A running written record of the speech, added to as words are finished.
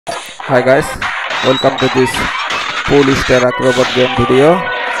Hi guys, welcome to this Polish Terrac robot game video.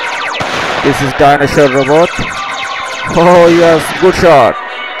 This is Dinosaur robot. Oh yes, good shot.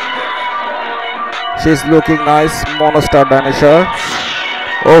 She's looking nice, monostar dinosaur.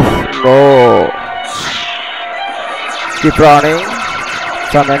 Oh no. Keep running.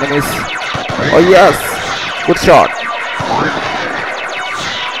 Some enemies. Oh yes, good shot.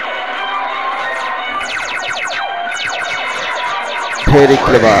 Very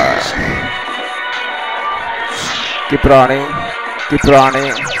clever. Keep running. Keep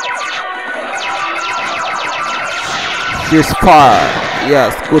running. She's fire.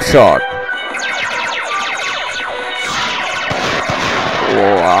 Yes, good shot.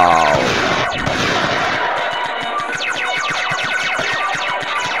 Wow.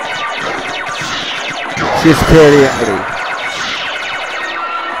 She's very angry.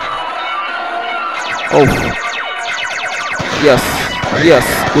 Oh. Yes. Yes,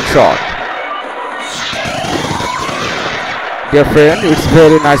 good shot. Dear friend, it's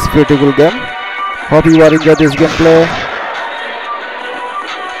very nice, beautiful game. Hope you are enjoying this gameplay.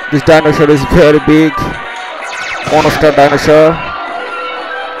 This dinosaur is very big. Monster dinosaur.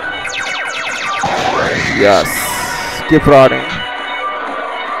 Yes. Keep running.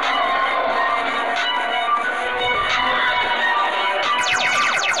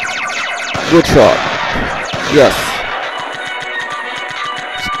 Good shot. Yes.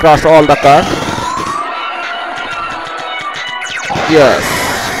 Crush all the car. Yes.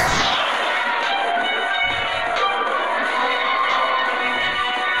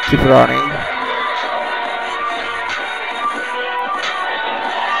 Keep running.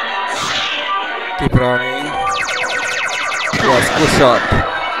 Keep running. Yes, good shot.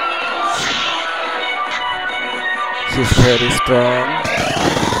 She's very strong.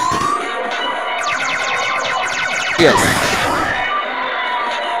 Yes.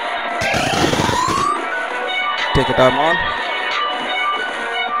 Take a time on.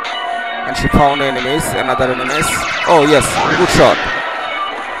 And she found enemies, another enemies. Oh yes, good shot.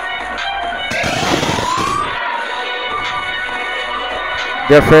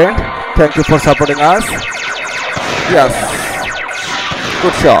 Dear friend, thank you for supporting us. Yes,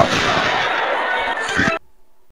 good shot.